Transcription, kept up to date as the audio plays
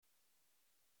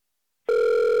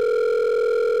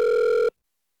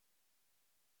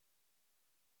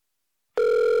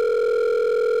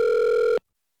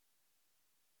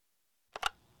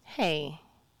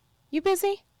You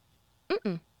busy?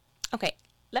 Mm-mm. Okay,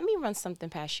 let me run something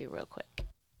past you real quick.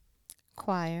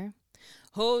 Choir.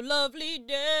 Oh, lovely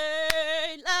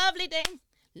day, lovely day,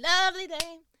 lovely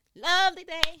day, lovely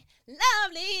day,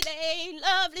 lovely day,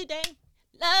 lovely day,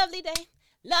 lovely day,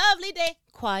 lovely day.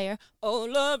 Choir. Oh,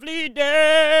 lovely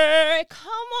day.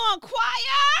 Come on,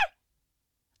 choir.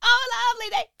 Oh,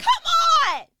 lovely day. Come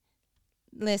on.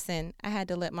 Listen, I had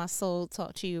to let my soul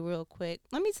talk to you real quick.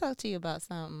 Let me talk to you about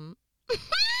something.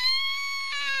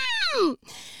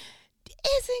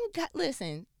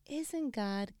 Isn't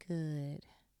God good?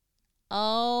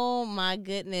 Oh my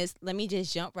goodness. Let me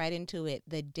just jump right into it.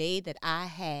 The day that I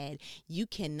had, you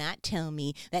cannot tell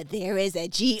me that there is a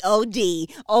God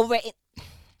over it.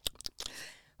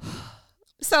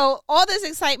 So all this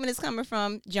excitement is coming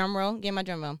from drum roll. Get my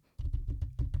drum roll.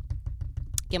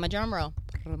 Get my drum roll.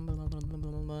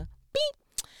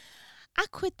 Beep. I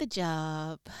quit the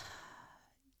job.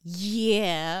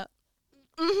 Yeah.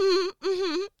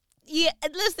 Yeah,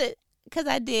 listen, because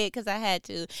I had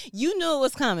to. You knew it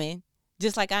was coming,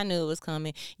 just like I knew it was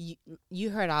coming. You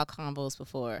heard our combos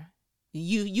before.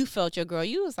 You felt your girl.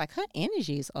 You was like, her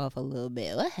energy is off a little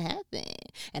bit. What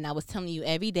happened? And I was telling you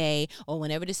every day or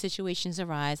whenever the situations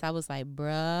arise, I was like,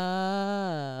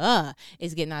 bruh,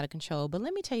 it's getting out of control. But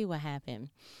let me tell you what happened.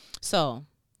 So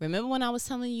remember when I was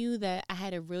telling you that I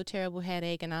had a real terrible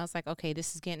headache and I was like, okay,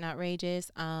 this is getting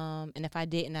outrageous. And if I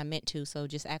didn't, I meant to. So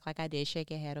just act like I did. Shake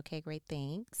your head. Okay, great.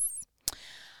 Thanks.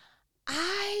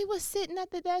 I was sitting at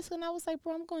the desk and I was like,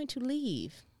 bro, I'm going to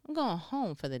leave. I'm going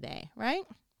home for the day, right?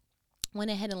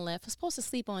 Went ahead and left. I was supposed to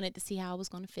sleep on it to see how I was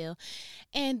going to feel.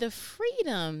 And the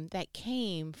freedom that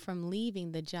came from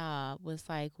leaving the job was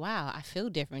like, wow, I feel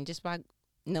different just by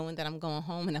knowing that I'm going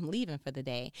home and I'm leaving for the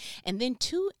day. And then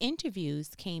 2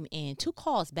 interviews came in, 2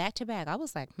 calls back to back. I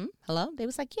was like, hello? They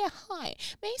was like, yeah, hi,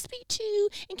 may I speak to you?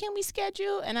 And can we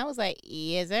schedule? And I was like,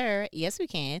 yes, sir. Yes, we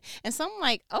can. And so I'm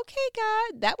like, okay,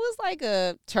 God, that was like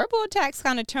a TurboTax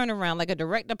kind of turnaround, like a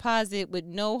direct deposit with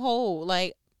no hold.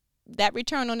 Like, that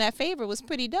return on that favor was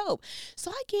pretty dope.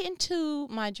 So I get into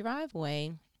my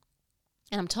driveway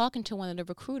and I'm talking to one of the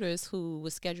recruiters who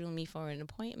was scheduling me for an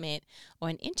appointment or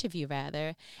an interview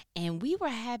rather. And we were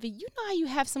having, you know how you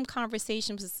have some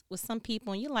conversations with some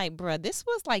people and you're like, bruh, this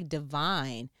was like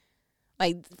divine.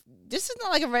 Like, this is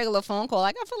not like a regular phone call.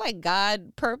 Like, I feel like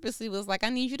God purposely was like, I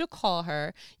need you to call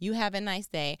her. You have a nice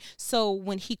day. So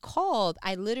when he called,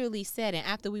 I literally said, and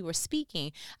after we were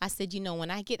speaking, I said, you know,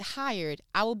 when I get hired,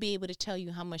 I will be able to tell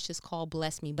you how much this call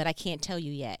blessed me, but I can't tell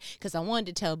you yet because I wanted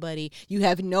to tell Buddy, you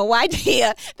have no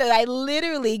idea that I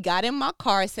literally got in my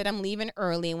car, said I'm leaving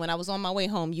early, and when I was on my way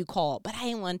home, you called. But I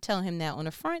didn't want to tell him that on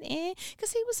the front end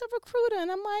because he was a recruiter,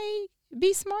 and I'm like,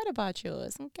 be smart about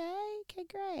yours, okay? Okay,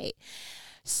 great.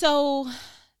 So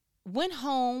went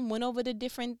home, went over the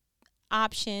different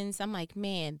options. I'm like,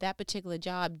 man, that particular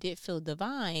job did feel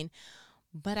divine,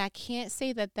 but I can't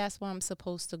say that that's where I'm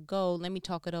supposed to go. Let me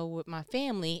talk it over with my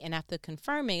family. And after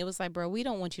confirming, it was like, bro, we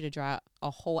don't want you to drive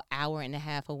a whole hour and a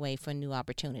half away for a new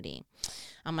opportunity.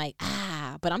 I'm like,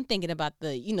 but I'm thinking about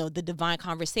the, you know, the divine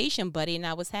conversation Buddy and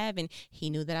I was having. He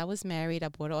knew that I was married. I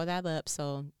brought all that up.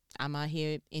 So I'm out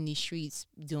here in these streets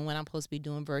doing what I'm supposed to be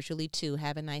doing virtually too.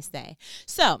 Have a nice day.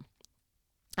 So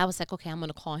I was like, okay, I'm going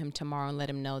to call him tomorrow and let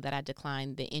him know that I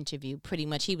declined the interview. Pretty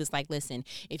much, he was like, listen,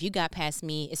 if you got past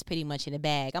me, it's pretty much in the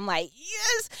bag. I'm like,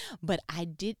 yes, but I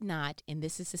did not. And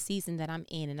this is the season that I'm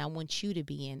in and I want you to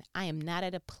be in. I am not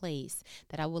at a place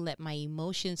that I will let my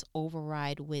emotions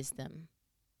override wisdom.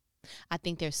 I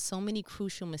think there's so many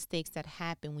crucial mistakes that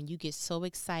happen when you get so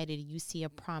excited you see a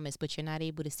promise, but you're not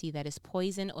able to see that it's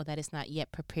poison or that it's not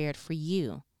yet prepared for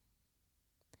you.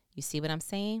 You see what I'm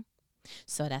saying?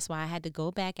 So that's why I had to go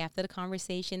back after the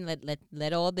conversation,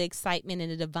 let all the excitement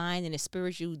and the divine and the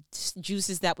spiritual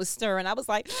juices that was stirring. I was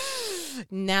like,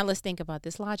 now let's think about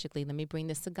this logically. Let me bring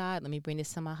this to God. Let me bring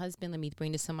this to my husband. Let me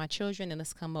bring this to my children. And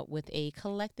let's come up with a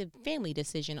collective family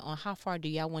decision on how far do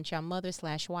y'all want your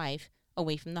mother/wife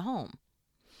away from the home.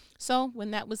 So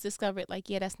when that was discovered, like,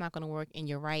 yeah, that's not going to work. And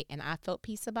you're right. And I felt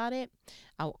peace about it.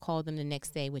 I would call them the next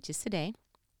day, which is today.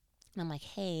 And I'm like,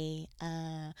 hey,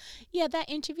 yeah, that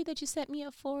interview that you set me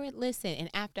up for, listen. And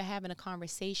after having a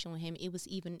conversation with him, it was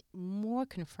even more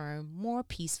confirmed, more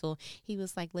peaceful. He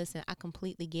was like, listen, I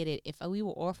completely get it. If we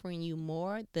were offering you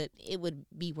more, that it would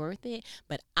be worth it.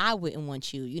 But I wouldn't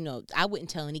want you, you know, I wouldn't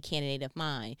tell any candidate of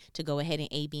mine to go ahead and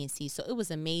A, B, and C. So it was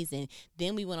amazing.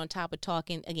 Then we went on top of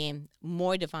talking, again,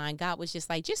 more divine. God was just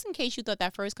like, just in case you thought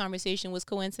that first conversation was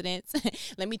coincidence,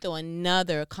 let me throw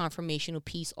another confirmational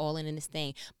piece all in this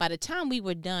thing. By the time we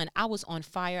were done, I was on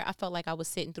fire. I felt like I was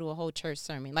sitting through a whole church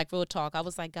sermon, like real talk. I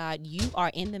was like, God, you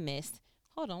are in the midst.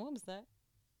 Hold on, what was that?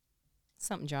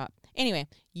 Something dropped. Anyway,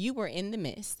 you were in the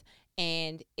midst,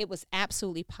 and it was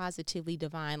absolutely positively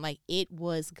divine. Like, it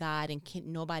was God, and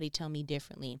can nobody tell me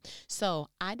differently. So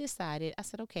I decided, I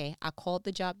said, okay, I called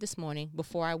the job this morning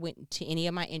before I went to any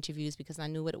of my interviews because I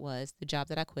knew what it was, the job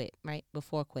that I quit, right,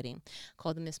 before quitting.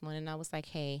 Called them this morning, and I was like,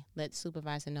 hey, let the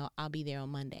supervisor know I'll be there on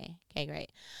Monday. Okay,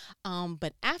 great.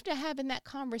 But after having that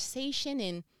conversation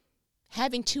and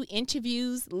having 2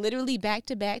 interviews literally back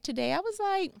to back today, I was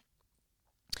like,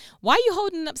 why are you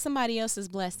holding up somebody else's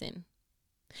blessing?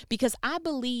 Because I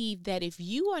believe that if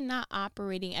you are not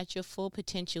operating at your full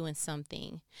potential in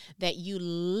something, that you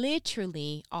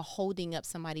literally are holding up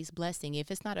somebody's blessing. If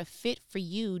it's not a fit for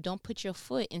you, don't put your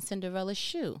foot in Cinderella's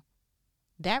shoe.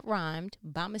 That rhymed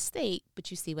by mistake,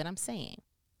 but you see what I'm saying.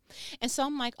 And so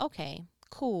I'm like, okay,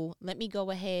 cool. Let me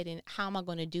go ahead and how am I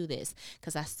going to do this?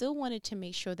 Because I still wanted to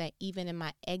make sure that even in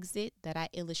my exit that I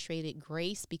illustrated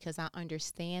grace, because I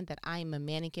understand that I am a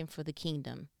mannequin for the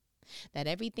kingdom. That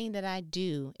everything that I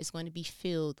do is going to be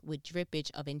filled with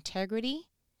drippage of integrity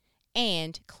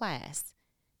and class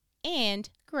and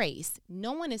grace.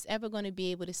 No one is ever going to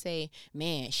be able to say,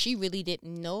 man, she really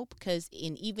didn't know, because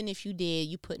even if you did,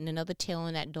 you putting another tail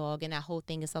on that dog and that whole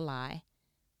thing is a lie.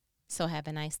 So have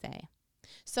a nice day.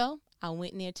 So I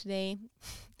went in there today,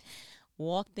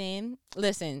 walked in.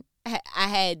 Listen, I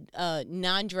had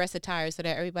non-dress attire so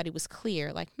that everybody was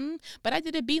clear. Like, But I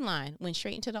did a beeline. Went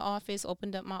straight into the office,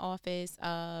 opened up my office,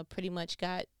 pretty much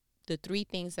got the 3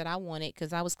 things that I wanted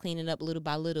because I was cleaning up little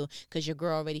by little because your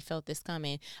girl already felt this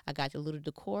coming. I got the little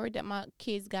decor that my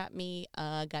kids got me,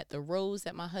 got the rose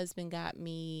that my husband got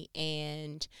me,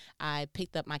 and I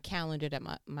picked up my calendar that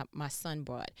my son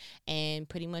brought, and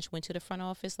pretty much went to the front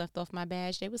office, left off my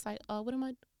badge. They was like, oh, what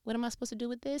am I supposed to do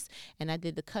with this? And I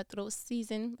did the cutthroat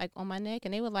season like on my neck,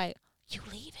 and they were like, you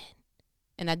leaving?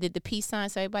 And I did the peace sign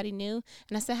so everybody knew,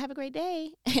 and I said, have a great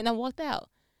day, and I walked out.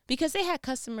 Because they had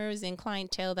customers and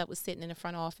clientele that was sitting in the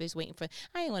front office waiting for,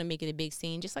 I didn't want to make it a big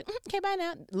scene. Just like, okay, bye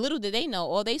now. Little did they know,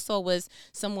 all they saw was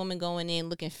some woman going in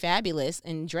looking fabulous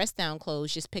and dressed down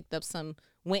clothes, just picked up some,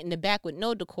 went in the back with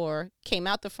no decor, came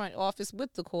out the front office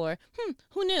with decor.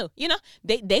 Who knew?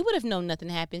 They would have known nothing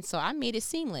happened, so I made it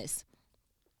seamless.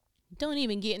 Don't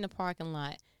even get in the parking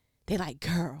lot. They like,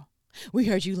 girl, we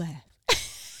heard you laugh.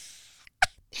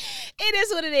 It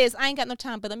is what it is. I ain't got no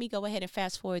time, but let me go ahead and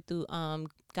fast forward through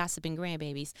gossiping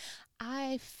grandbabies.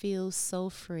 I feel so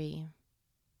free.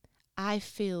 I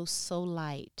feel so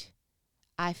light.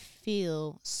 I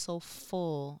feel so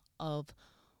full of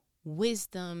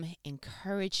wisdom,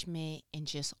 encouragement, and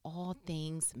just all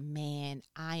things. Man,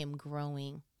 I am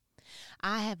growing.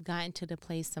 I have gotten to the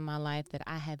place in my life that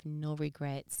I have no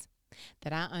regrets,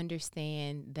 that I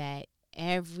understand that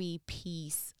every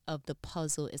piece of the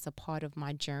puzzle is a part of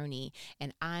my journey,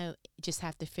 and I just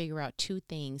have to figure out 2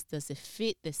 things. Does it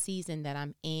fit the season that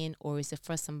I'm in, or is it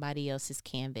for somebody else's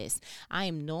canvas? I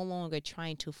am no longer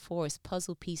trying to force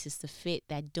puzzle pieces to fit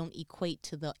that don't equate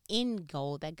to the end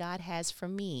goal that God has for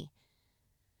me.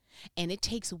 And it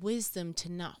takes wisdom to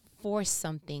not force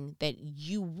something that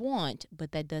you want,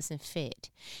 but that doesn't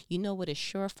fit. You know what a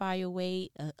surefire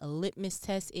way, a litmus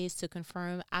test is to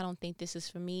confirm, I don't think this is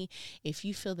for me? If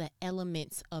you feel the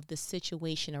elements of the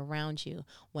situation around you.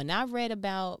 When I read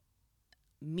about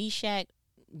Meshach,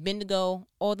 Abednego,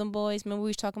 all them boys, remember we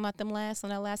was talking about them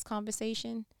on our last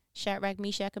conversation? Shadrach,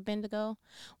 Meshach, Abednego.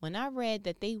 When I read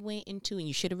that they went into, and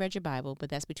you should have read your Bible, but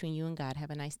that's between you and God. Have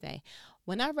a nice day.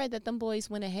 When I read that them boys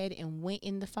went ahead and went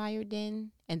in the fire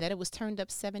den, and that it was turned up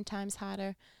 7 times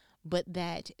hotter, but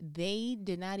that they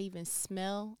did not even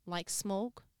smell like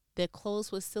smoke. Their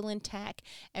clothes was still intact.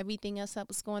 Everything else that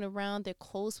was going around, their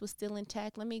clothes was still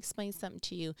intact. Let me explain something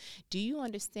to you. Do you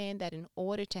understand that in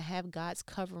order to have God's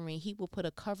covering, he will put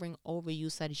a covering over you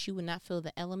so that you will not feel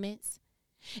the elements?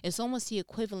 It's almost the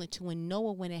equivalent to when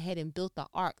Noah went ahead and built the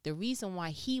ark. The reason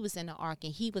why he was in the ark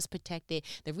and he was protected,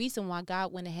 the reason why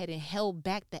God went ahead and held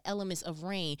back the elements of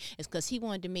rain is because he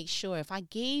wanted to make sure if I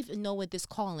gave Noah this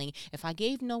calling, if I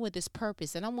gave Noah this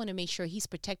purpose, then I want to make sure he's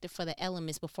protected for the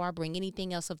elements before I bring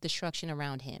anything else of destruction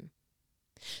around him.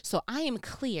 So I am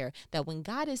clear that when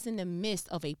God is in the midst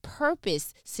of a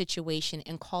purpose situation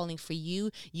and calling for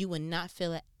you, you will not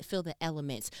feel the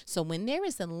elements. So when there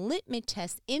is a litmus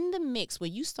test in the mix where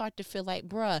you start to feel like,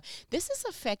 bruh, this is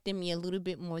affecting me a little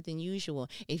bit more than usual.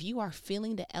 If you are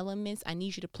feeling the elements, I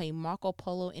need you to play Marco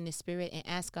Polo in the spirit and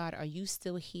ask God, are you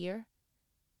still here?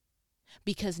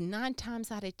 Because 9 times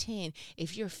out of 10,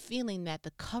 if you're feeling that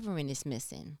the covering is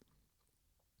missing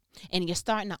and you're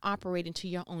starting to operate into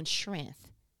your own strength,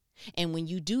 and when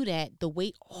you do that, the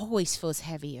weight always feels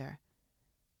heavier.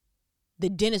 the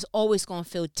den is always going to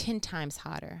feel 10 times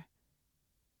hotter.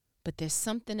 But there's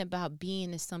something about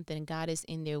being in something and God is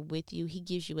in there with you. He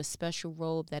gives you a special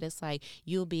robe that it's like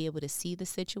you'll be able to see the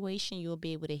situation. You'll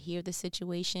be able to hear the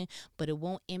situation, but it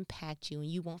won't impact you and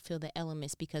you won't feel the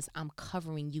elements because I'm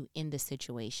covering you in the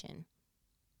situation.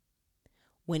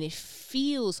 When it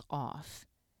feels off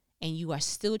and you are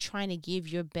still trying to give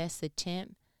your best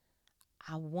attempt,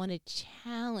 I want to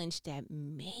challenge that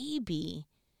maybe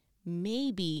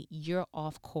you're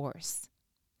off course.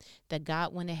 That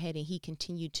God went ahead and he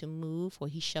continued to move, or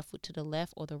he shuffled to the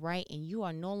left or the right, and you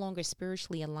are no longer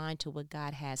spiritually aligned to what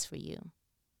God has for you.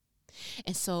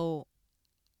 And so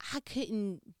I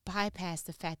couldn't bypass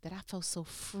the fact that I felt so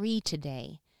free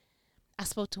today. I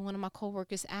spoke to one of my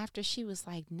coworkers after. She was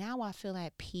like, now I feel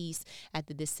at peace at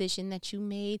the decision that you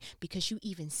made because you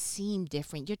even seem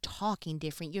different. You're talking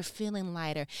different. You're feeling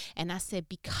lighter. And I said,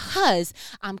 because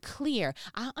I'm clear,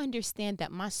 I understand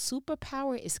that my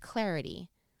superpower is clarity.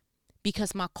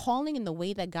 Because my calling and the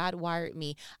way that God wired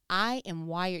me, I am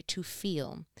wired to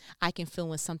feel. I can feel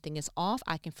when something is off.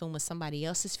 I can feel when somebody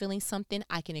else is feeling something.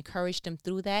 I can encourage them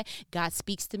through that. God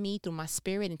speaks to me through my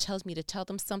spirit and tells me to tell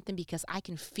them something because I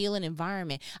can feel an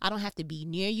environment. I don't have to be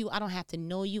near you. I don't have to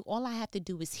know you. All I have to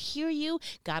do is hear you.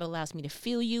 God allows me to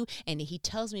feel you, and he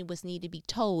tells me what's needed to be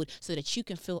told so that you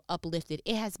can feel uplifted.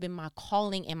 It has been my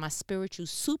calling and my spiritual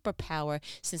superpower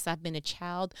since I've been a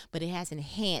child, but it has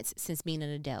enhanced since being an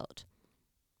adult.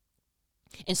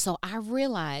 And so I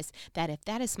realized that if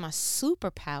that is my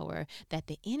superpower, that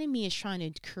the enemy is trying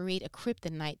to create a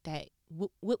kryptonite that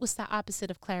what was the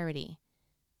opposite of clarity?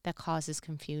 That causes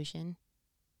confusion,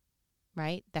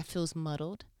 right? That feels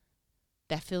muddled.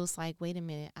 That feels like, wait a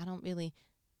minute, I don't really.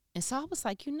 And so I was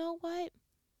like, you know what?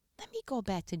 Let me go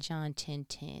back to John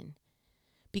 10:10.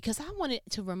 Because I wanted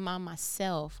to remind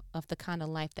myself of the kind of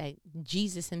life that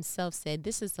Jesus himself said,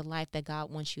 this is the life that God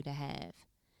wants you to have.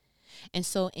 And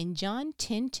so in John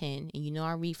 10:10, and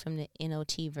I read from the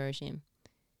NLT version,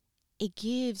 it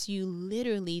gives you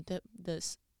literally the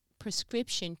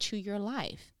prescription to your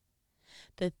life.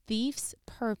 The thief's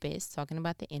purpose, talking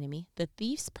about the enemy, the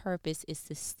thief's purpose is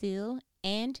to steal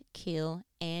and kill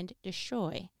and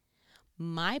destroy.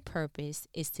 My purpose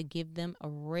is to give them a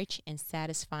rich and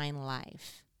satisfying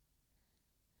life.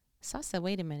 So I said,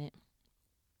 wait a minute.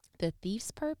 The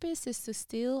thief's purpose is to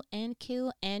steal and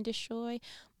kill and destroy.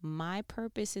 My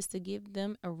purpose is to give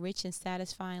them a rich and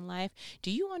satisfying life.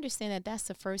 Do you understand that that's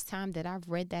the first time that I've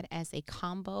read that as a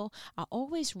combo? I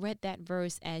always read that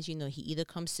verse as, he either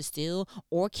comes to steal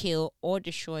or kill or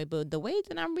destroy. But the way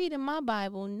that I'm reading my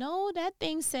Bible, no, that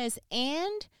thing says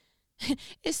and.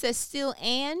 It says steal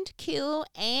and kill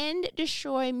and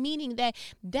destroy, meaning that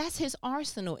that's his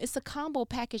arsenal. It's a combo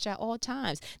package at all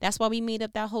times. That's why we made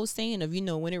up that whole saying of,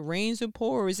 when it rains and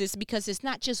pours, it's because it's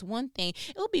not just one thing.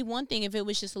 It would be one thing if it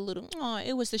was just a little,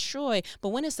 it was destroy. But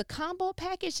when it's a combo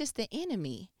package, it's the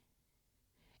enemy.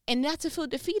 And not to feel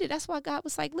defeated. That's why God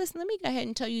was like, listen, let me go ahead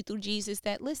and tell you through Jesus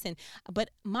that, listen, but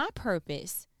my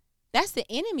purpose, that's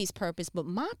the enemy's purpose, but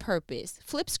my purpose,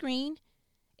 flip screen,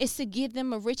 is to give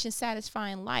them a rich and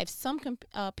satisfying life. Some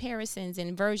comparisons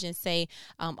and versions say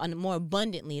more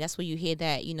abundantly. That's where you hear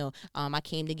that, I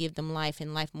came to give them life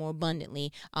and life more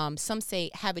abundantly. Some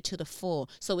say have it to the full.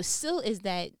 So it still is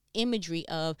that imagery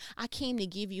of I came to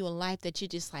give you a life that you're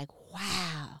just like,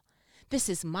 wow, this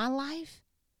is my life.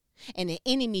 And the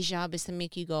enemy's job is to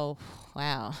make you go,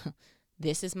 wow,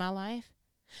 this is my life.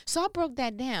 So I broke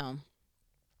that down,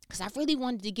 because I really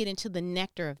wanted to get into the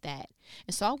nectar of that.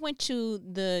 And so I went to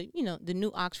the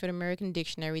New Oxford American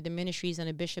Dictionary, the ministries and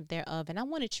the bishop thereof, and I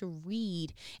wanted to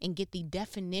read and get the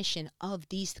definition of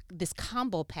this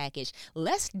combo package.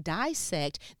 Let's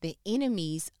dissect the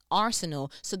enemy's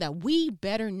arsenal so that we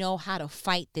better know how to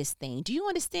fight this thing. Do you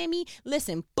understand me?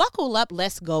 Listen, buckle up,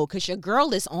 let's go, because your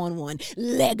girl is on one.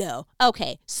 Lego.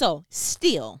 Okay, so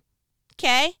steal.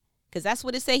 Okay? Because that's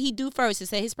what it said he do first. It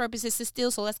said his purpose is to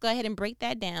steal. So let's go ahead and break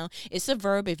that down. It's a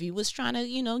verb if you was trying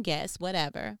to, guess,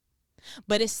 whatever.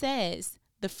 But it says,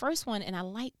 the first one, and I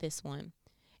like this one,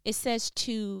 it says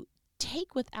to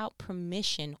take without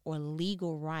permission or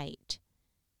legal right.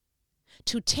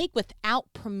 To take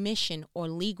without permission or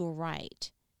legal right,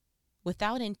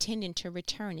 without intending to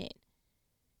return it.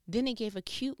 Then it gave a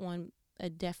cute one, a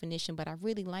definition, but I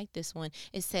really like this one.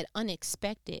 It said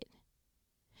unexpected.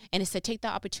 And it said, take the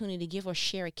opportunity to give or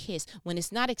share a kiss when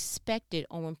it's not expected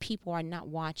or when people are not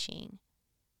watching.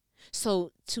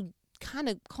 So to kind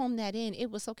of comb that in,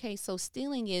 it was okay. So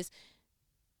stealing is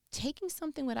taking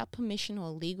something without permission or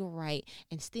legal right.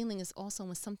 And stealing is also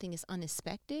when something is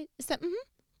unexpected. It's that,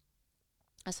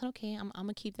 I said, okay, I'm going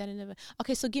to keep that in there.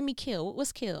 Okay, so give me kill.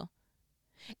 What's kill?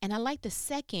 And I like the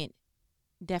second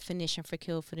definition for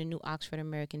kill for the New Oxford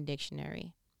American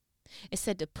Dictionary. It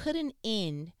said to put an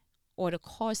end or to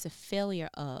cause the failure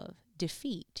of,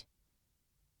 defeat.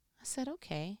 I said,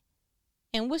 okay.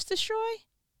 And what's destroy?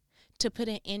 To put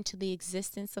an end to the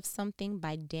existence of something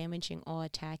by damaging or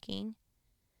attacking.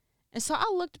 And so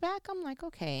I looked back, I'm like,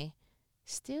 okay,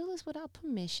 steal is without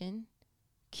permission.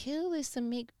 Kill is to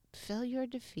make failure or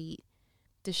defeat.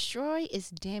 Destroy is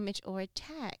damage or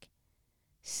attack.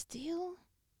 Steal,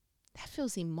 that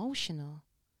feels emotional.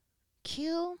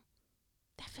 Kill,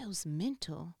 that feels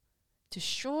mental.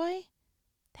 Destroy,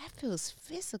 that feels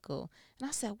physical. And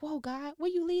I said, whoa, God,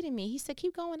 where you leading me? He said,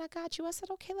 keep going, I got you. I said,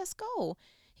 okay, let's go.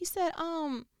 He said,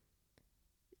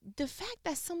 the fact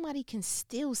that somebody can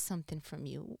steal something from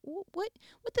you, what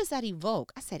does that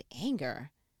evoke? I said, anger.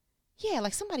 Yeah,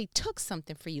 like somebody took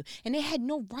something from you and they had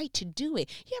no right to do it.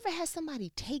 You ever had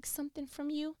somebody take something from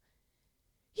you?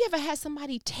 You ever had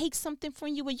somebody take something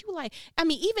from you where you like, I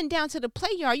mean, even down to the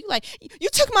play yard, you like, you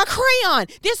took my crayon.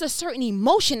 There's a certain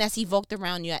emotion that's evoked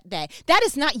around you that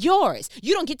is not yours.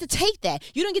 You don't get to take that.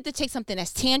 You don't get to take something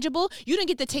that's tangible. You don't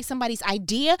get to take somebody's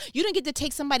idea. You don't get to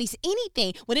take somebody's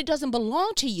anything when it doesn't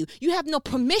belong to you. You have no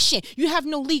permission. You have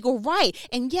no legal right.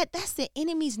 And yet that's the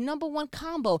enemy's number one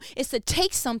combo, is to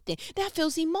take something. That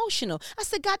feels emotional. I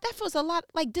said, God, that feels a lot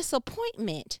like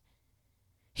disappointment.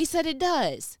 He said it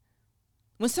does.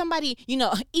 When somebody,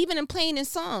 even in playing in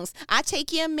songs, I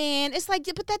take your man, it's like,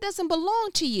 yeah, but that doesn't belong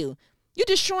to you. You're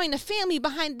destroying the family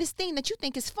behind this thing that you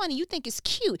think is funny, you think is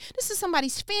cute. This is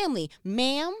somebody's family,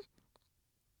 ma'am.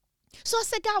 So I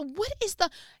said, God,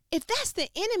 if that's the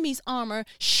enemy's armor,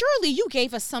 surely you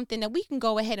gave us something that we can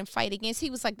go ahead and fight against. He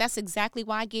was like, that's exactly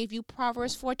why I gave you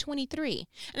Proverbs 4:23.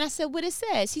 And I said, what it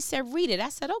says? He said, read it. I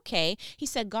said, okay. He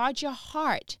said, guard your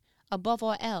heart above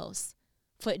all else,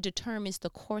 for it determines the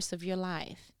course of your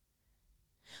life.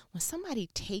 When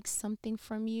somebody takes something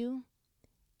from you,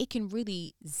 it can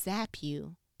really zap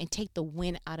you and take the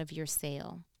wind out of your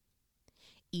sail.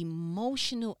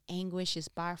 Emotional anguish is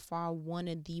by far one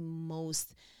of the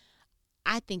most,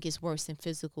 I think is worse than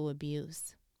physical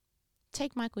abuse.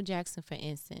 Take Michael Jackson, for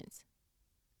instance.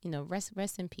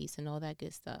 Rest in peace and all that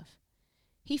good stuff.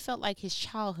 He felt like his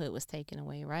childhood was taken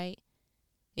away, right?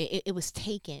 It was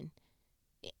taken.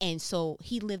 And so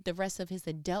he lived the rest of his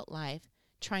adult life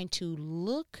trying to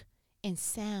look and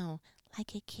sound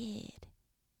like a kid.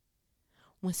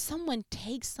 When someone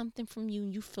takes something from you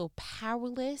and you feel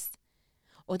powerless,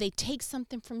 or they take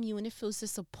something from you and it feels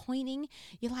disappointing,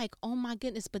 you're like, oh my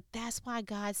goodness. But that's why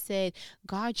God said,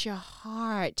 guard your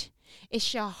heart.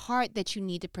 It's your heart that you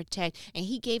need to protect. And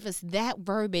he gave us that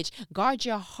verbiage, guard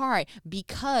your heart,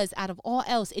 because out of all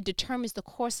else, it determines the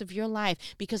course of your life.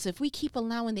 Because if we keep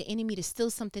allowing the enemy to steal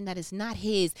something that is not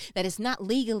his, that is not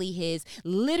legally his,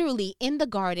 literally in the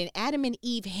garden, Adam and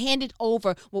Eve handed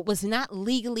over what was not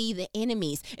legally the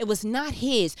enemy's. It was not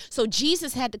his. So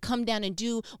Jesus had to come down and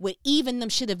do what Eve and them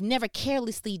should have never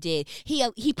carelessly did.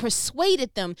 He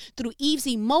persuaded them through Eve's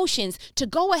emotions to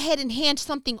go ahead and hand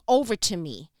something over to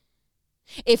me.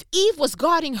 If Eve was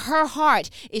guarding her heart,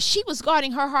 if she was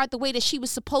guarding her heart the way that she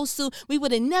was supposed to, we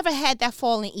would have never had that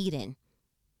fall in Eden.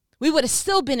 We would have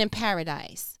still been in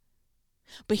paradise.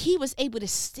 But he was able to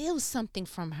steal something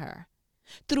from her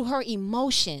through her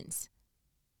emotions.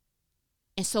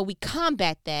 And so we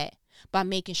combat that by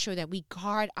making sure that we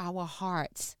guard our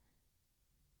hearts.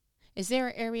 Is there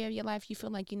an area of your life you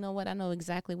feel like, you know what, I know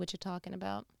exactly what you're talking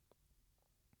about?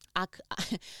 It's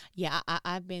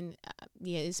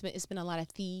been a lot of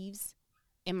thieves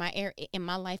in my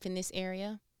life in this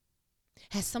area.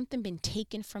 Has something been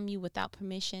taken from you without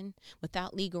permission,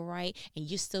 without legal right, and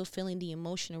you're still feeling the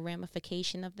emotional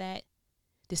ramification of that?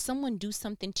 Did someone do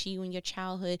something to you in your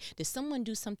childhood? Did someone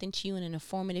do something to you in an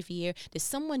formative year? Did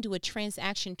someone do a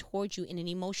transaction towards you in an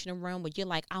emotional realm where you're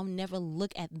like, I'll never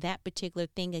look at that particular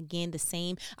thing again the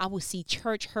same. I will see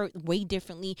church hurt way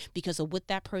differently because of what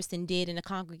that person did in the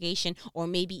congregation, or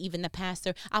maybe even the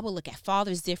pastor. I will look at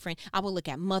fathers different. I will look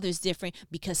at mothers different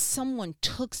because someone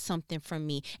took something from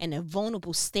me in a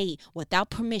vulnerable state without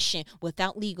permission,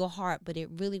 without legal heart. But it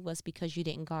really was because you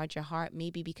didn't guard your heart,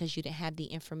 maybe because you didn't have the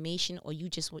information, or you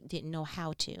just didn't know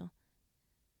how to.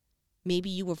 Maybe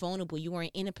you were vulnerable. You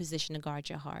weren't in a position to guard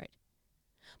your heart.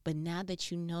 But now that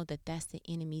you know that that's the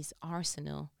enemy's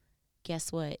arsenal,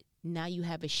 guess what? Now you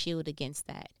have a shield against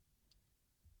that.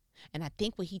 And I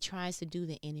think what he tries to do,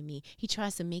 the enemy, he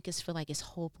tries to make us feel like it's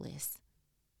hopeless.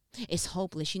 It's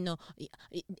hopeless,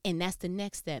 and that's the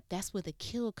next step. That's where the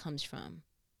kill comes from.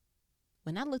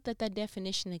 When I looked at that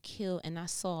definition of kill and I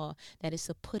saw that it's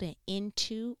to put an end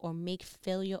to or make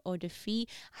failure or defeat,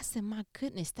 I said, my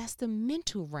goodness, that's the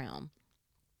mental realm.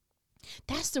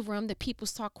 That's the realm that people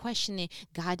start questioning.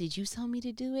 God, did you tell me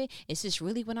to do it? Is this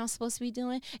really what I'm supposed to be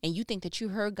doing? And you think that you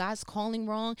heard God's calling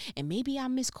wrong, and maybe I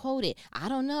misquoted. I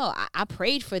don't know. I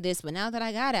prayed for this, but now that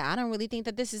I got it, I don't really think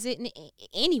that this is it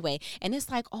anyway. And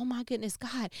it's like, oh my goodness,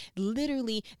 God,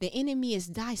 literally the enemy is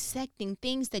dissecting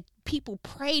things that people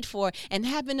prayed for and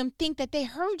having them think that they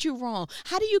heard you wrong.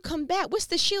 How do you combat? What's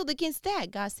the shield against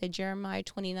that? God said, Jeremiah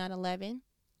 29:11.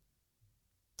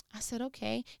 I said,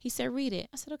 okay. He said, read it.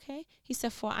 I said, okay. He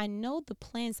said, for I know the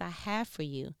plans I have for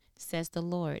you, says the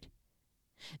Lord.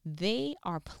 They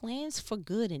are plans for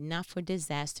good and not for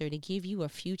disaster, to give you a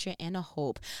future and a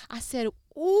hope. I said,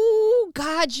 ooh,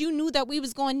 God, you knew that we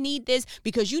was going to need this,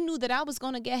 because you knew that I was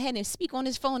going to go ahead and speak on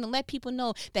this phone and let people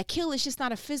know that kill is just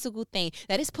not a physical thing,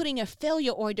 that it's putting a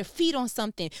failure or a defeat on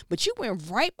something. But you went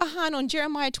right behind on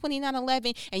Jeremiah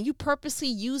 29:11, and you purposely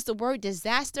used the word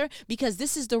disaster, because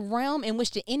this is the realm in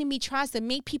which the enemy tries to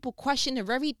make people question the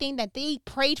very thing that they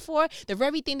prayed for, the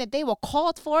very thing that they were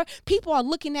called for. People are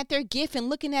looking at their gift and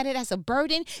looking at it as a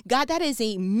burden. God, that is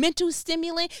a mental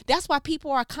stimulant. That's why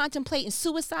people are contemplating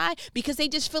suicide, because they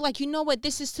just feel like, you know what,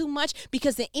 this is too much,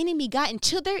 because the enemy got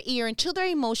into their ear, into their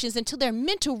emotions, into their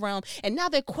mental realm, and now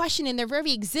they're questioning their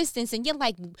very existence. And you're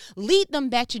like, lead them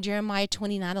back to Jeremiah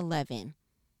 29:11.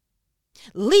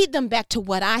 Lead them back to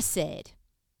what I said.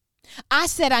 I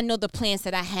said, I know the plans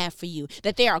that I have for you,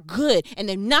 that they are good and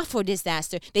they're not for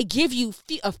disaster. They give you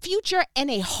a future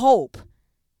and a hope.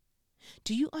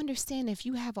 Do you understand, if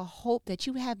you have a hope, that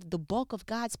you have the bulk of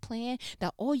God's plan,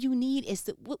 that all you need is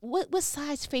what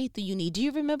size faith do you need? Do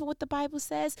you remember what the Bible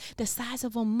says? The size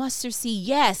of a mustard seed.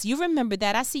 Yes, you remember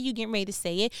that. I see you getting ready to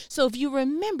say it. So if you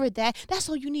remember that, that's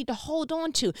all you need to hold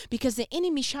on to, because the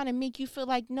enemy's trying to make you feel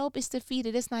like, nope, it's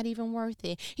defeated. It's not even worth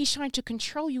it. He's trying to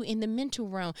control you in the mental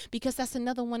realm, because that's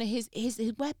another one of his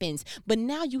weapons. But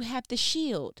now you have the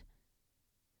shield.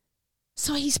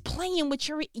 So he's playing with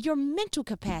your mental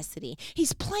capacity.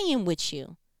 He's playing with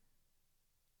you.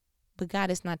 But God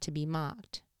is not to be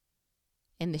mocked.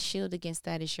 And the shield against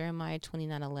that is Jeremiah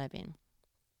 29:11.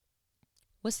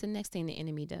 What's the next thing the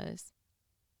enemy does?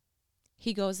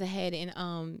 He goes ahead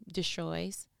and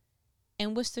destroys.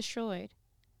 And what's destroyed?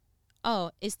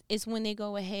 Oh, it's when they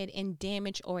go ahead and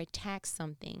damage or attack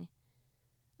something.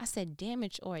 I said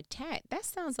damage or attack. That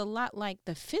sounds a lot like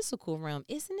the physical realm,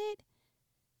 isn't it?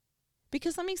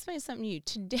 Because let me explain something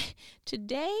to you.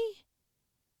 Today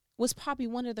was probably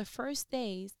one of the first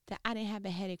days that I didn't have a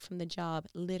headache from the job,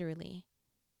 literally.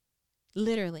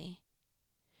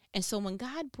 And so when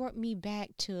God brought me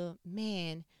back to,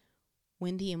 man,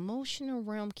 when the emotional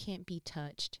realm can't be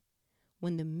touched,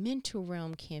 when the mental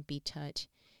realm can't be touched,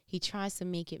 he tries to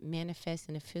make it manifest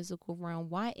in the physical realm.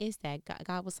 Why is that?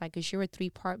 God was like, because you're a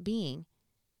 3-part being.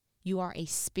 You are a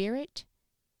spirit,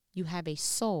 you have a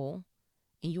soul,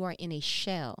 and you are in a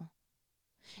shell.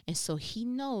 And so he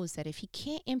knows that if he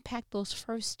can't impact those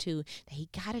first two, that he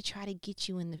got to try to get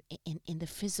you in the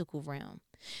physical realm.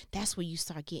 That's where you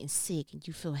start getting sick and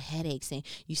you feel headaches and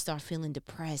you start feeling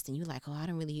depressed and you're like, oh, I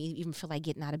don't really even feel like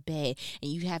getting out of bed,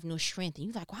 and you have no strength and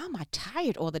you're like, why am I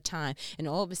tired all the time? And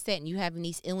all of a sudden you having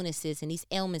these illnesses and these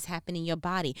ailments happen in your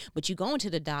body, but you going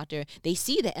to the doctor, they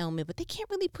see the ailment, but they can't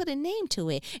really put a name to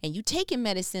it, and you taking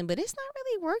medicine, but it's not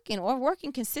really working or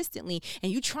working consistently,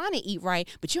 and you trying to eat right,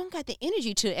 but you don't got the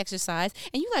energy to exercise,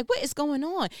 and you're like, what is going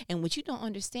on? And what you don't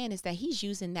understand is that he's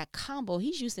using that combo,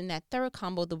 he's using that third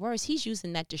combo, the worst, he's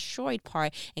using that destroyed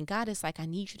part. And God is like, I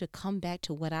need you to come back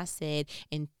to what I said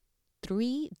in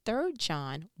 3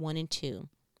 John 1 and 2.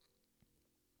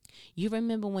 You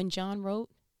remember when John wrote?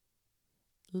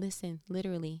 Listen,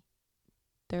 literally,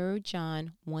 3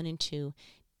 John 1 and 2.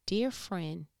 Dear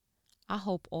friend, I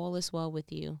hope all is well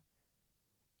with you,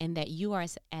 and that you are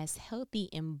as healthy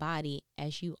in body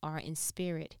as you are in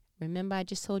spirit. Remember, I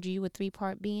just told you were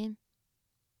 3-part being?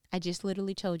 I just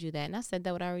literally told you that. And I said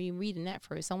that without already reading that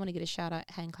first. I want to get a shout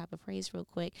out, hand clap of praise real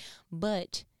quick.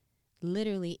 But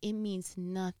literally, it means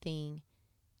nothing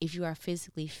if you are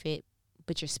physically fit,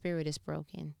 but your spirit is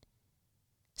broken.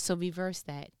 So reverse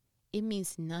that. It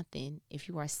means nothing if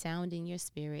you are sound in your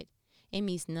spirit. It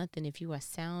means nothing if you are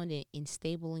sound and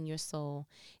stable in your soul.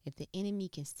 If the enemy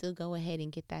can still go ahead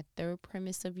and get that third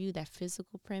premise of you, that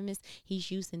physical premise, he's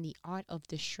using the art of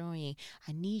destroying.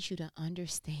 I need you to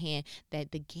understand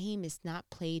that the game is not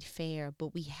played fair,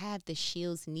 but we have the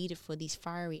shields needed for these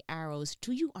fiery arrows.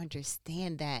 Do you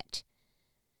understand that?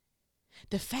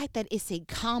 The fact that it's a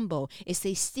combo, it's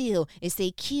a steal, it's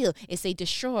a kill, it's a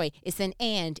destroy, it's an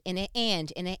and.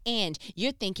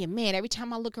 You're thinking, man, every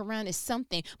time I look around, it's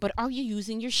something. But are you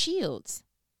using your shields?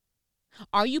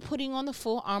 Are you putting on the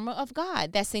full armor of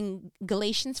God? That's in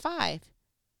Galatians 5.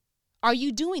 Are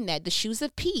you doing that? The shoes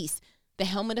of peace, the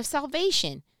helmet of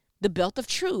salvation, the belt of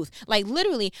truth. Like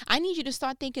literally, I need you to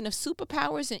start thinking of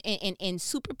superpowers and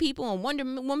super people and Wonder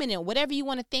Woman and whatever you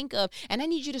want to think of. And I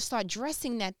need you to start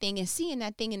dressing that thing and seeing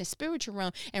that thing in the spiritual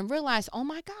realm and realize, oh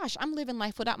my gosh, I'm living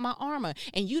life without my armor.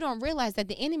 And you don't realize that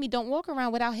the enemy don't walk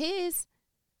around without his.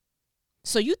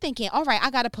 So you thinking, all right, I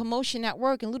got a promotion at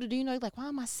work. And little do you know, you're like, why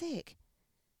am I sick?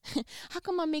 How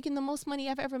come I'm making the most money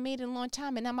I've ever made in a long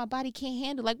time and now my body can't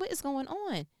handle? Like, what is going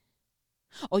on?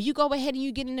 Or you go ahead and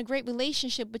you get in a great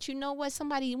relationship, but you know what?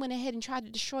 Somebody went ahead and tried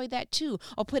to destroy that too,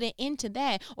 or put an end to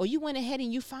that. Or you went ahead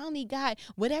and you finally got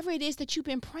whatever it is that you've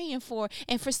been praying for.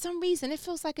 And for some reason, it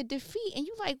feels like a defeat. And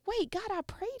you're like, wait, God, I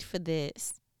prayed for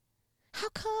this. How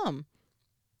come?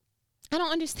 I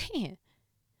don't understand.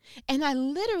 And I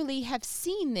literally have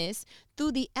seen this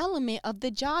through the element of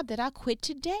the job that I quit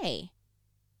today.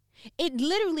 It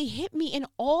literally hit me in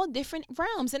all different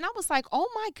realms. And I was like, oh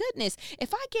my goodness,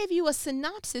 if I gave you a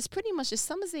synopsis, pretty much a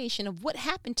summarization of what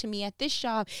happened to me at this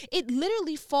job, it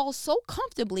literally falls so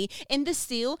comfortably in the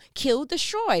steal, kill,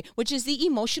 destroy, which is the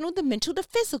emotional, the mental, the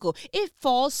physical. It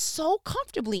falls so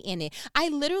comfortably in it. I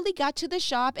literally got to the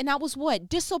job and I was what?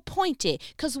 Disappointed.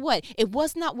 Because what? It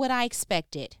was not what I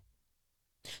expected.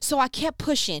 So I kept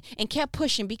pushing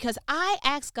because I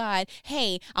asked God,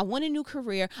 hey, I want a new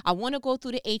career. I want to go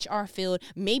through the HR field.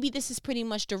 Maybe this is pretty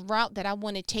much the route that I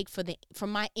want to take for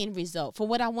my end result, for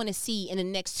what I want to see in the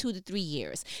next 2 to 3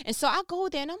 years. And so I go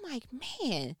there and I'm like,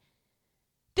 man,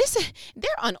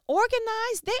 they're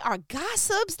unorganized. They are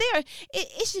gossips.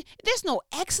 There's no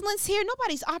excellence here.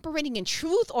 Nobody's operating in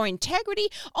truth or integrity.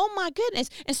 Oh my goodness.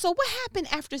 And so what happened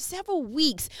after several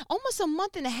weeks, almost a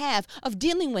month and a half of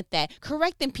dealing with that,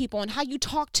 correcting people on how you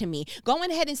talk to me, going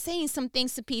ahead and saying some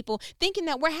things to people, thinking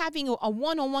that we're having a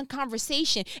one-on-one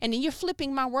conversation, and then you're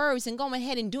flipping my words and going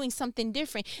ahead and doing something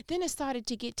different. Then it started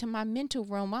to get to my mental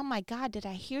realm. I'm like, God, did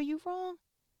I hear you wrong?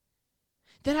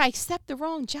 Did I accept the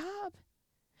wrong job?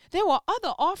 There were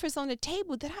other offers on the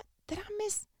table. Did I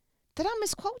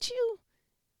misquote you?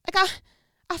 Like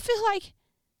I feel like,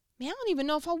 man, I don't even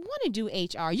know if I want to do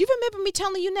HR. You remember me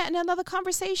telling you that in another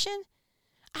conversation?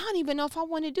 I don't even know if I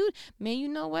want to do it. Man, you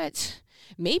know what?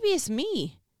 Maybe it's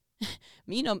me.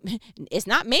 You know, it's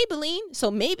not Maybelline, so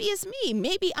maybe it's me.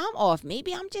 Maybe I'm off.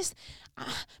 Maybe I'm just,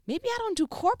 maybe I don't do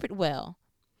corporate well.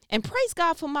 And praise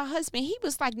God for my husband. He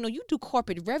was like, no, you do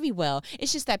corporate very well.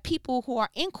 It's just that people who are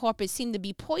in corporate seem to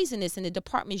be poisonous in the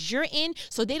departments you're in,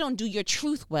 so they don't do your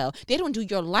truth well. They don't do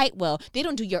your light well. They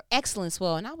don't do your excellence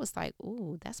well. And I was like,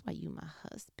 ooh, that's why you my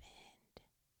husband.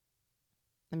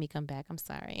 Let me come back. I'm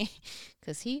sorry.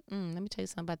 Because let me tell you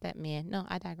something about that man. No,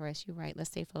 I digress. You're right.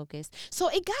 Let's stay focused. So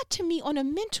it got to me on a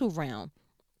mental realm.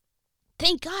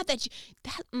 Thank God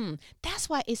that's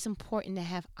why it's important to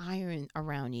have iron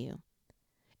around you.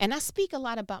 And I speak a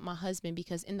lot about my husband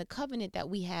because in the covenant that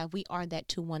we have, we are that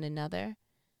to one another.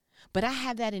 But I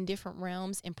have that in different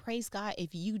realms. And praise God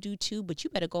if you do too. But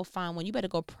you better go find one. You better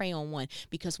go pray on one.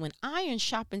 Because when iron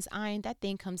sharpens iron, that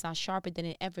thing comes out sharper than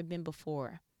it ever been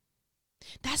before.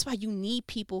 That's why you need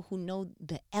people who know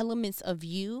the elements of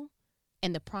you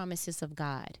and the promises of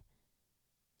God.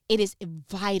 It is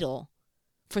vital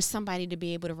for somebody to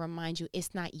be able to remind you,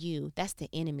 it's not you. That's the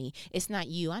enemy. It's not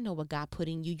you. I know what God put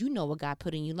in you. You know what God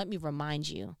put in you. Let me remind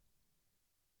you.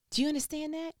 Do you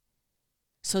understand that?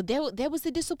 So there was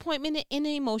the disappointment in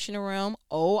the emotional realm.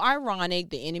 Oh, ironic,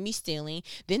 the enemy stealing.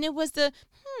 Then it was the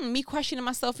me questioning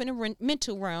myself in the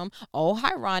mental realm. Oh,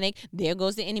 ironic, there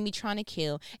goes the enemy trying to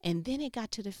kill. And then it got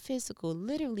to the physical.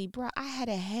 Literally, bro, I had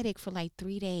a headache for like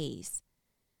 3 days.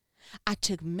 I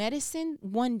took medicine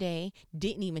one day,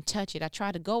 didn't even touch it. I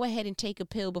tried to go ahead and take a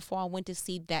pill before I went to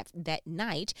sleep that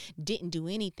night, didn't do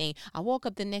anything. I woke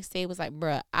up the next day, was like,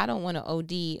 bruh, I don't want to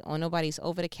OD on nobody's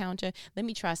over the counter. Let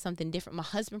me try something different. My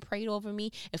husband prayed over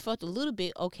me. It felt a little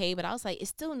bit okay, but I was like, it's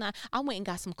still not. I went and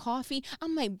got some coffee.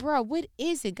 I'm like, bruh, what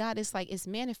is it? God, it's like it's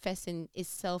manifesting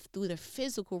itself through the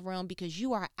physical realm because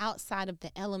you are outside of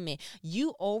the element.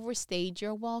 You overstayed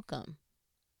your welcome.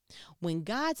 When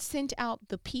God sent out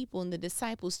the people and the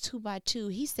disciples 2 by 2,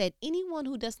 he said, anyone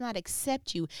who does not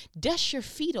accept you, dust your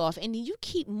feet off and then you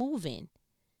keep moving.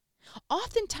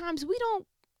 Oftentimes we don't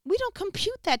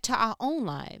compute that to our own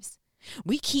lives.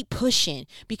 We keep pushing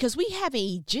because we have an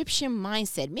Egyptian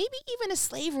mindset, maybe even a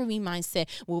slavery mindset,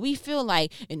 where we feel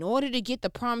like in order to get the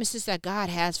promises that God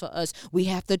has for us, we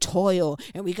have to toil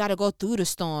and we got to go through the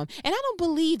storm. And I don't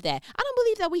believe that. I don't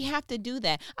believe that we have to do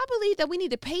that. I believe that we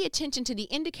need to pay attention to the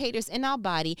indicators in our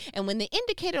body. And when the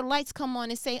indicator lights come on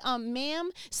and say,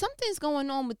 ma'am, something's going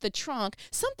on with the trunk.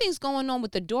 Something's going on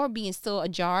with the door being still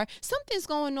ajar. Something's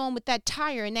going on with that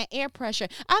tire and that air pressure.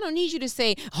 I don't need you to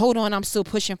say, hold on, I'm still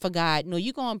pushing for God. No,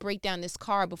 you're going to break down this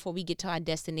car before we get to our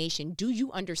destination. Do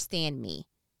you understand me?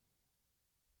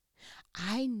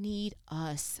 I need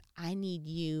us. I need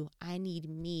you. I need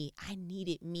me. I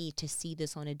needed me to see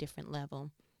this on a different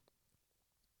level.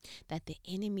 That the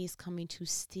enemy is coming to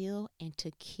steal and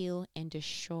to kill and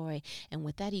destroy. And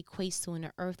what that equates to in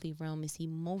the earthly realm is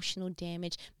emotional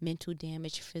damage, mental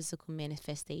damage, physical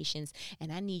manifestations.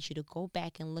 And I need you to go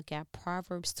back and look at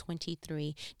Proverbs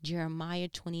 23, Jeremiah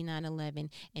 29:11,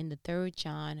 and the 3rd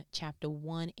John chapter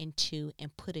 1 and 2,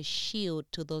 and put a shield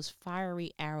to those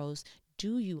fiery arrows.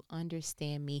 Do you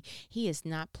understand me? He is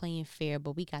not playing fair,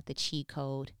 but we got the cheat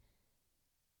code.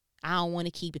 I don't want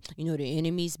to keep it. The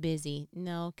enemy's busy.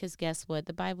 No, because guess what?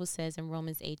 The Bible says in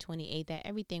Romans 8:28 that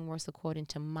everything works according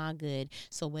to my good.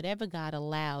 So whatever God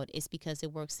allowed is because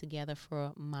it works together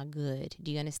for my good.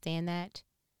 Do you understand that?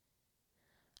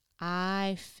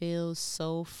 I feel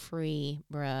so free,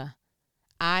 bruh.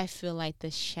 I feel like the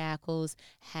shackles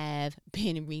have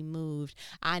been removed.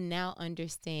 I now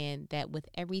understand that with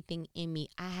everything in me,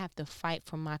 I have to fight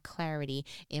for my clarity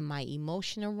in my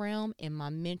emotional realm, in my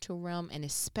mental realm, and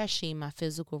especially in my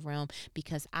physical realm,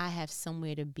 because I have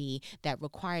somewhere to be that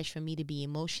requires for me to be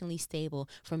emotionally stable,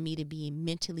 for me to be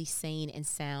mentally sane and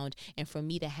sound, and for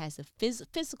me to have a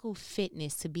physical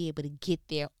fitness to be able to get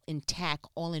there intact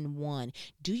all in one.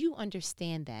 Do you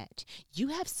understand that? You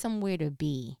have somewhere to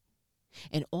be.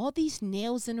 And all these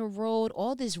nails in the road,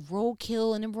 all this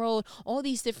roadkill in the road, all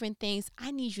these different things,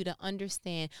 I need you to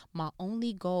understand my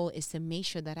only goal is to make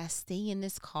sure that I stay in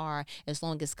this car as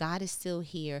long as God is still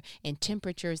here and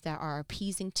temperatures that are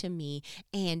appeasing to me,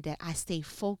 and that I stay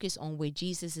focused on where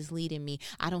Jesus is leading me.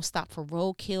 I don't stop for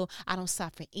roadkill. I don't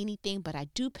stop for anything, but I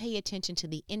do pay attention to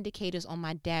the indicators on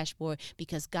my dashboard,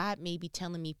 because God may be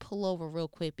telling me pull over real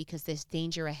quick because there's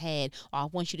danger ahead, or I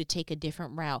want you to take a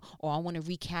different route, or I want to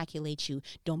recalculate you.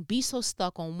 Don't be so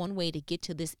stuck on one way to get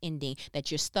to this ending that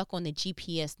you're stuck on the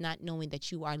GPS, not knowing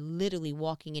that you are literally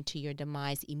walking into your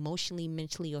demise emotionally,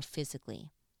 mentally, or physically.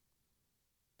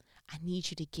 I need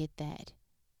you to get that.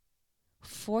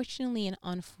 Fortunately and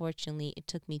unfortunately, it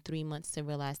took me 3 months to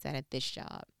realize that at this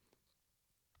job.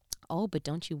 Oh, but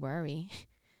don't you worry.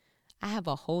 I have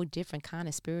a whole different kind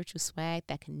of spiritual swag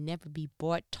that can never be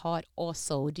bought, taught, or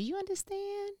sold. Do you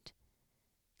understand?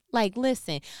 Like,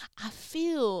 listen, I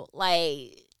feel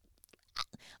like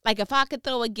if I could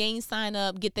throw a gang sign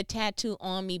up, get the tattoo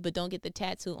on me, but don't get the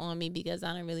tattoo on me because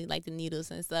I don't really like the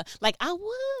needles and stuff. Like, I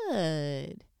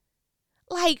would.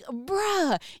 Like,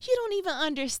 bruh, you don't even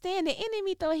understand. The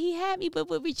enemy thought he had me, but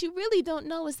what you really don't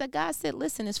know is that God said,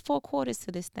 listen, it's 4 quarters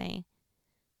to this thing.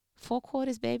 4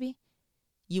 quarters, baby.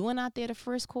 You went out there the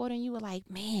first quarter and you were like,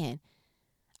 man,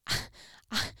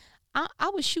 I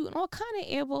was shooting all kind of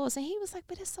air balls, and he was like,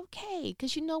 but it's okay,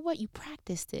 because you know what? You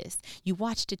practice this. You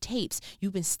watch the tapes.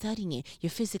 You've been studying it. You're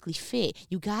physically fit.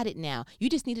 You got it now. You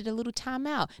just needed a little time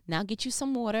out. Now get you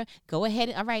some water. Go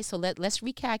ahead. All right, so let's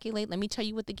recalculate. Let me tell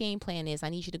you what the game plan is. I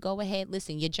need you to go ahead.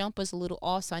 Listen, your jumper's a little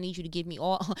off, so I need you to give me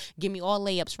all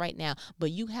layups right now.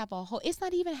 But you have a whole, it's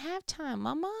not even halftime,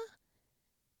 mama.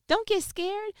 Don't get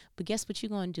scared, but guess what you're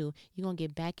going to do? You're going to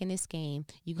get back in this game.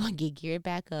 You're going to get geared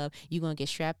back up. You're going to get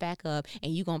strapped back up,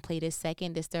 and you're going to play this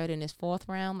second, this third, and this fourth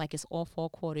round like it's all 4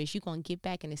 quarters. You're going to get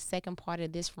back in the second part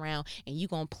of this round, and you're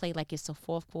going to play like it's the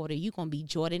 4th quarter. You're going to be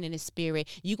Jordan in the spirit.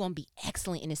 You're going to be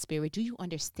excellent in the spirit. Do you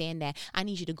understand that? I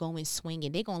need you to go and swing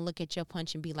it. They're going to look at your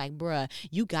punch and be like, bruh,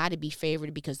 you got to be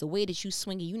favored because the way that you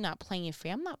swing it, you're not playing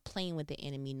fair. I'm not playing with the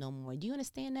enemy no more. Do you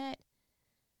understand that?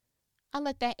 I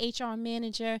let that HR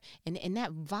manager and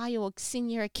that vile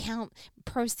senior account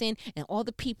person and all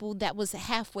the people that was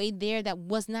halfway there that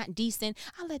was not decent,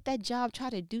 I let that job try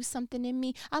to do something in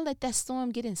me. I let that storm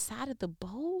get inside of the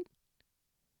boat.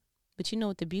 But you know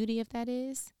what the beauty of that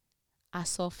is? I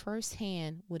saw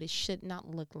firsthand what it should not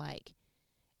look like.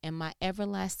 And my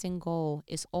everlasting goal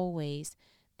is always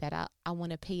that I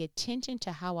want to pay attention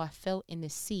to how I felt in the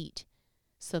seat,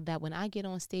 so that when I get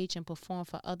on stage and perform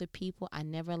for other people, I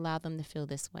never allow them to feel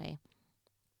this way.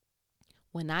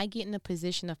 When I get in a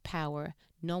position of power,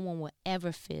 no one will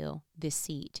ever feel this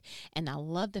seat. And I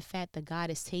love the fact that God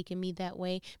has taken me that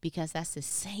way, because that's the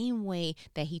same way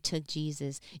that he took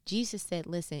Jesus. Jesus said,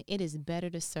 listen, it is better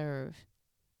to serve.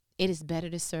 It is better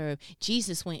to serve.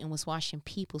 Jesus went and was washing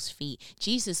people's feet.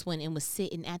 Jesus went and was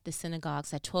sitting at the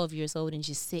synagogues at 12 years old and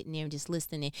just sitting there and just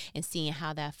listening and seeing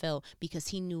how that felt, because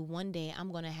he knew one day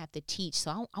I'm going to have to teach.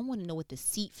 So I want to know what the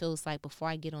seat feels like before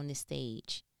I get on this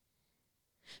stage.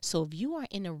 So if you are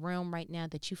in a realm right now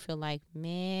that you feel like,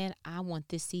 man, I want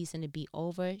this season to be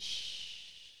over,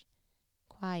 shh,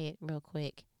 quiet real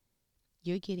quick.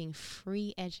 You're getting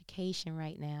free education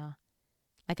right now.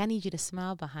 Like, I need you to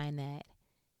smile behind that.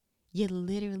 You're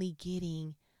literally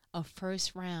getting a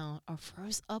first round, a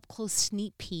first up close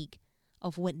sneak peek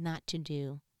of what not to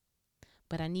do.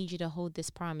 But I need you to hold this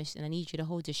promise, and I need you to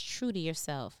hold this true to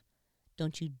yourself.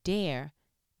 Don't you dare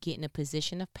get in a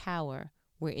position of power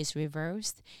where it's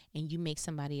reversed and you make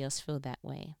somebody else feel that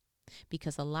way.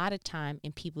 Because a lot of time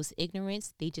in people's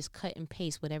ignorance, they just cut and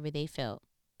paste whatever they felt.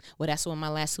 Well, that's what my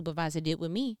last supervisor did with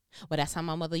me. Well, that's how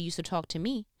my mother used to talk to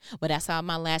me. Well, that's how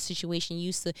my last situation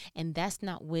used to. And that's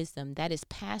not wisdom. That is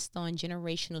passed on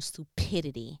generational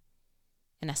stupidity.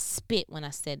 And I spit when I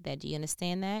said that. Do you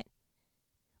understand that?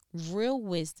 Real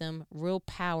wisdom, real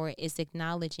power is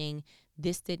acknowledging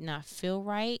this did not feel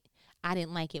right. I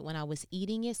didn't like it when I was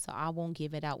eating it, so I won't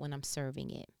give it out when I'm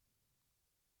serving it.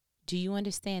 Do you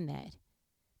understand that?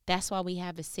 That's why we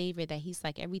have a Savior that he's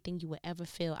like, everything you would ever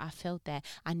feel, I felt that.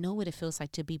 I know what it feels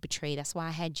like to be betrayed. That's why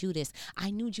I had Judas. I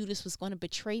knew Judas was going to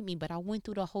betray me, but I went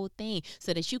through the whole thing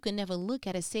so that you can never look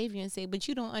at a Savior and say, but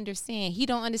you don't understand. He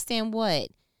don't understand what?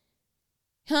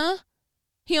 Huh?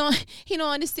 He don't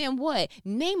understand what?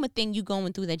 Name a thing you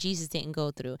going through that Jesus didn't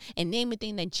go through. And name a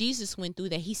thing that Jesus went through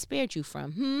that he spared you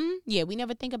from. Yeah, we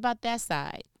never think about that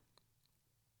side.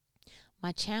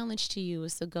 My challenge to you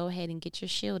is to go ahead and get your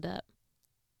shield up.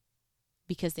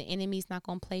 Because the enemy's not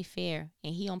going to play fair.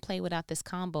 And he don't play without this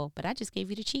combo. But I just gave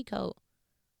you the cheat code.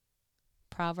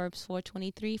 Proverbs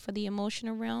 4:23 for the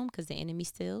emotional realm, because the enemy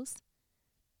steals.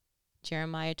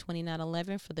 Jeremiah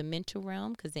 29:11 for the mental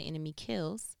realm, because the enemy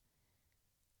kills.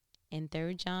 And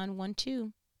 3 John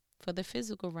 1:2 for the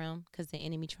physical realm, because the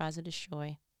enemy tries to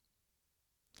destroy.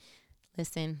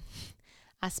 Listen,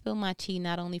 I spill my tea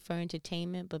not only for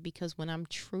entertainment, but because when I'm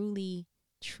truly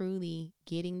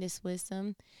getting this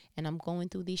wisdom and I'm going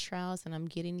through these trials and I'm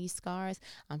getting these scars,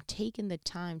 I'm taking the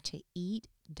time to eat,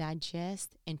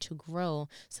 digest, and to grow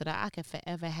so that I can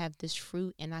forever have this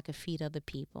fruit and I can feed other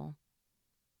people.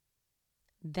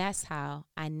 That's how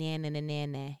I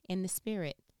nana in the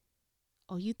spirit.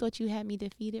 Oh, you thought you had me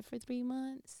defeated for 3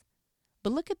 months?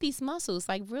 But look at these muscles.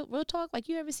 Like, real talk. Like,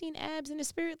 you ever seen abs in the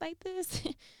spirit like this?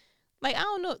 Like, I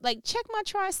don't know. Like, check my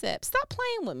triceps. Stop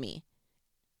playing with me.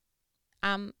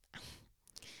 I'm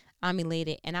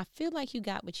elated. And I feel like you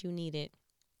got what you needed.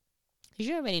 Because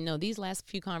you already know these last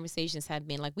few conversations have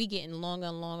been like, we getting longer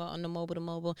and longer on the mobile to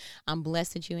mobile. I'm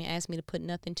blessed that you ain't asked me to put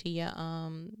nothing to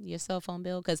your cell phone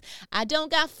bill, because I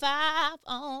don't got 5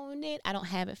 on it. I don't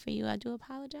have it for you. I do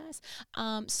apologize.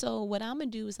 So what I'm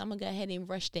going to do is I'm going to go ahead and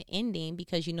rush the ending,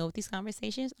 because you know what these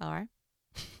conversations are.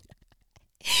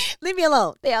 Leave me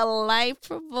alone. They are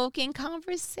life-provoking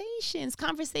conversations.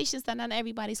 Conversations that not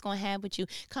everybody's going to have with you.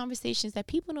 Conversations that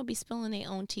people don't be spilling their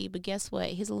own tea. But guess what?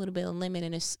 Here's a little bit of lemon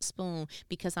in a spoon,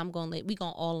 because we going to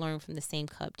all learn from the same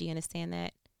cup. Do you understand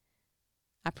that?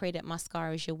 I pray that my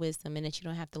scar is your wisdom and that you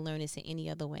don't have to learn this in any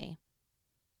other way.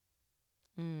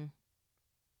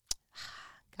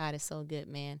 God is so good,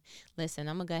 man. Listen,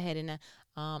 I'm going to go ahead and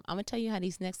I'm going to tell you how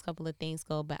these next couple of things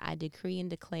go, but I decree and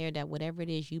declare that whatever it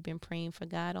is you've been praying for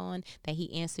God on, that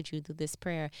he answered you through this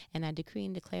prayer. And I decree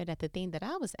and declare that the thing that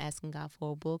I was asking God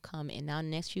for will come. In our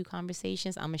next few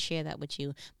conversations, I'm going to share that with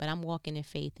you, but I'm walking in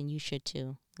faith and you should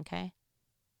too. Okay?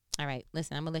 All right.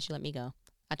 Listen, I'm going to let me go.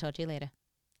 I'll talk to you later.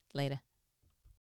 Later.